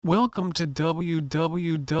Welcome to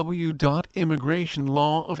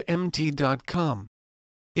www.immigrationlawofmt.com.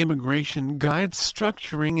 Immigration guides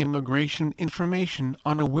structuring immigration information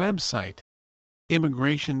on a website.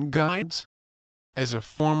 Immigration guides. As a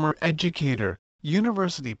former educator,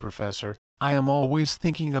 university professor, I am always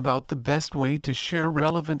thinking about the best way to share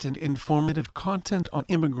relevant and informative content on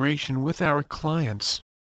immigration with our clients.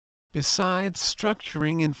 Besides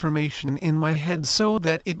structuring information in my head so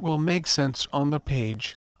that it will make sense on the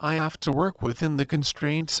page, I have to work within the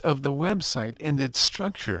constraints of the website and its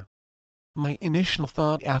structure. My initial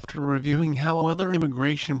thought after reviewing how other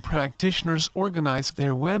immigration practitioners organize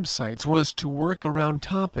their websites was to work around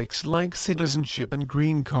topics like citizenship and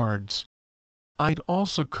green cards. I'd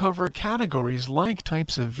also cover categories like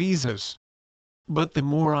types of visas. But the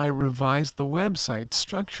more I revised the website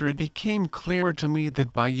structure, it became clearer to me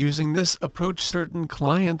that by using this approach, certain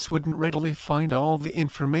clients wouldn't readily find all the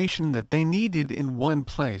information that they needed in one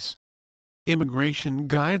place. Immigration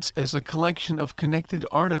guides as a collection of connected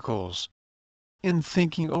articles. In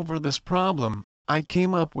thinking over this problem, I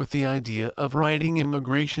came up with the idea of writing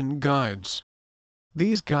immigration guides.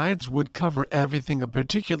 These guides would cover everything a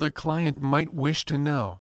particular client might wish to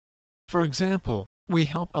know. For example, we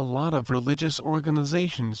help a lot of religious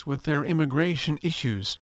organizations with their immigration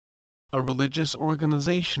issues. A religious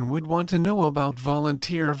organization would want to know about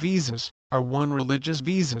volunteer visas, R1 religious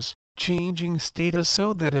visas, changing status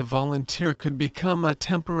so that a volunteer could become a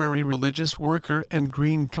temporary religious worker, and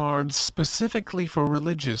green cards specifically for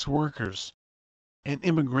religious workers. An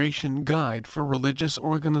immigration guide for religious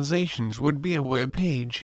organizations would be a web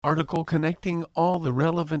page, article connecting all the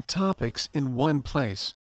relevant topics in one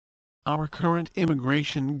place. Our current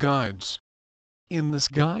immigration guides. In this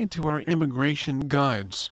guide to our immigration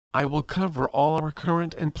guides, I will cover all our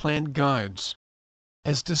current and planned guides.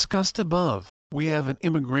 As discussed above, we have an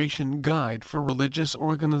immigration guide for religious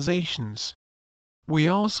organizations. We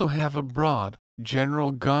also have a broad, general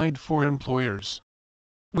guide for employers.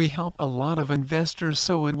 We help a lot of investors,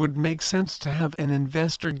 so it would make sense to have an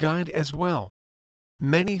investor guide as well.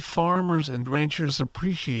 Many farmers and ranchers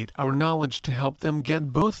appreciate our knowledge to help them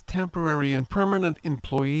get both temporary and permanent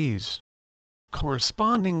employees.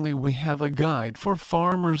 Correspondingly, we have a guide for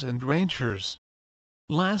farmers and ranchers.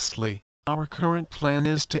 Lastly, our current plan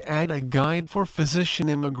is to add a guide for physician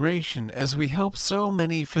immigration, as we help so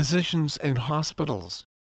many physicians and hospitals.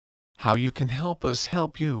 How you can help us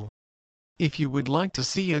help you. If you would like to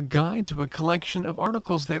see a guide to a collection of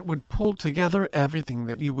articles that would pull together everything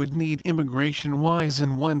that you would need immigration-wise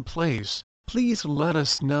in one place, please let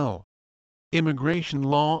us know. Immigration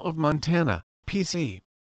Law of Montana, PC.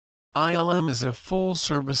 ILM is a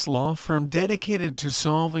full-service law firm dedicated to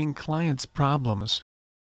solving clients' problems.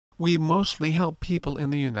 We mostly help people in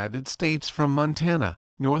the United States from Montana,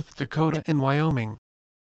 North Dakota and Wyoming.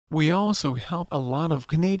 We also help a lot of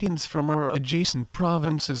Canadians from our adjacent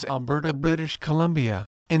provinces Alberta, British Columbia,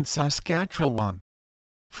 and Saskatchewan.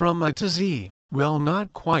 From A to Z, well,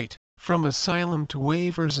 not quite, from asylum to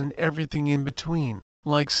waivers and everything in between,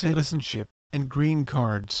 like citizenship and green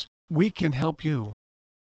cards, we can help you.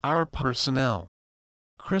 Our personnel.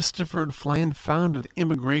 Christopher Flynn founded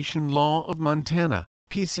Immigration Law of Montana,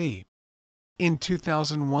 PC. In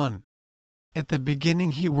 2001. At the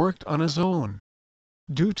beginning he worked on his own.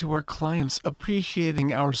 Due to our clients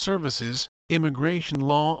appreciating our services, Immigration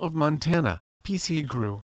Law of Montana, PC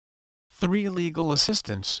grew. 3 legal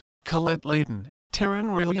assistants, Colette Layton,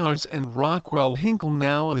 Taryn Rilliars and Rockwell Hinkle,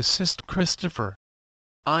 now assist Christopher.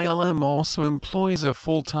 ILM also employs a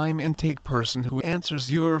full-time intake person who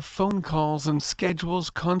answers your phone calls and schedules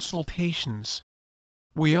consultations.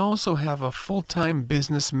 We also have a full-time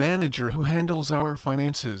business manager who handles our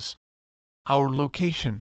finances. Our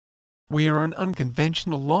location. We are an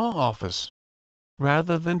unconventional law office.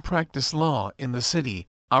 Rather than practice law in the city,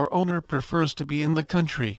 our owner prefers to be in the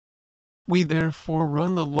country. We therefore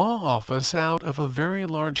run the law office out of a very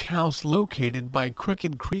large house located by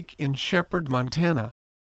Crooked Creek in Shepherd, Montana.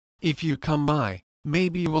 If you come by,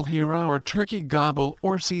 maybe you will hear our turkey gobble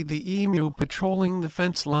or see the emu patrolling the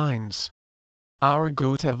fence lines. Our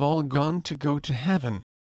goats have all gone to go to heaven.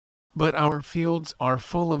 But our fields are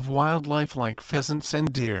full of wildlife like pheasants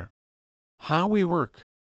and deer. How we work.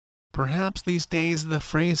 Perhaps these days the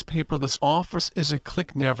phrase paperless office is a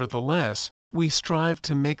click. Nevertheless, we strive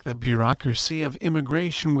to make the bureaucracy of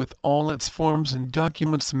immigration with all its forms and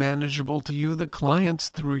documents manageable to you, the clients,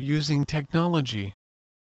 through using technology.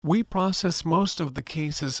 We process most of the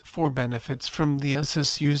cases for benefits from the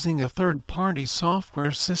IRS using a third-party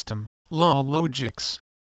software system, LawLogix.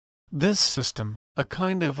 This system, a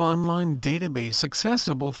kind of online database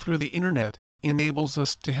accessible through the internet, enables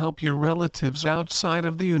us to help your relatives outside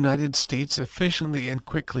of the United States efficiently and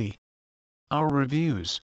quickly. Our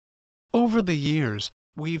reviews. Over the years,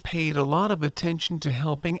 we've paid a lot of attention to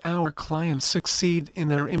helping our clients succeed in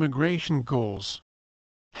their immigration goals.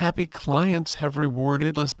 Happy clients have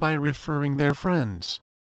rewarded us by referring their friends.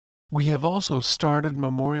 We have also started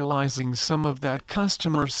memorializing some of that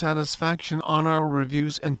customer satisfaction on our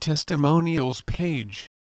reviews and testimonials page.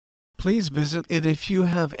 Please visit it if you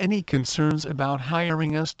have any concerns about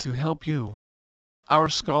hiring us to help you. Our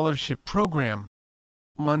scholarship program.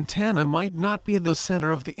 Montana might not be the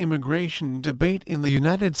center of the immigration debate in the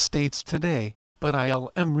United States today, but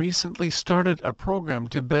ILM recently started a program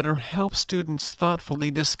to better help students thoughtfully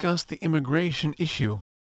discuss the immigration issue.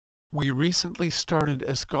 We recently started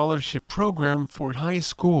a scholarship program for high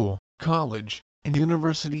school, college, and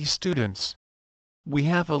university students. We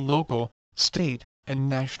have a local, state, and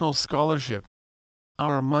national scholarship.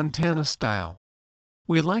 Our Montana style.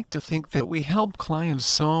 We like to think that we help clients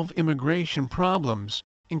solve immigration problems,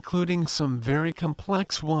 including some very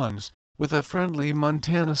complex ones, with a friendly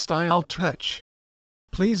Montana-style touch.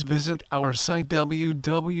 Please visit our site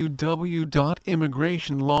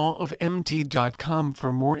www.immigrationlawofmt.com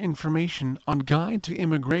for more information on Guide to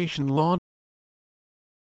Immigration Law.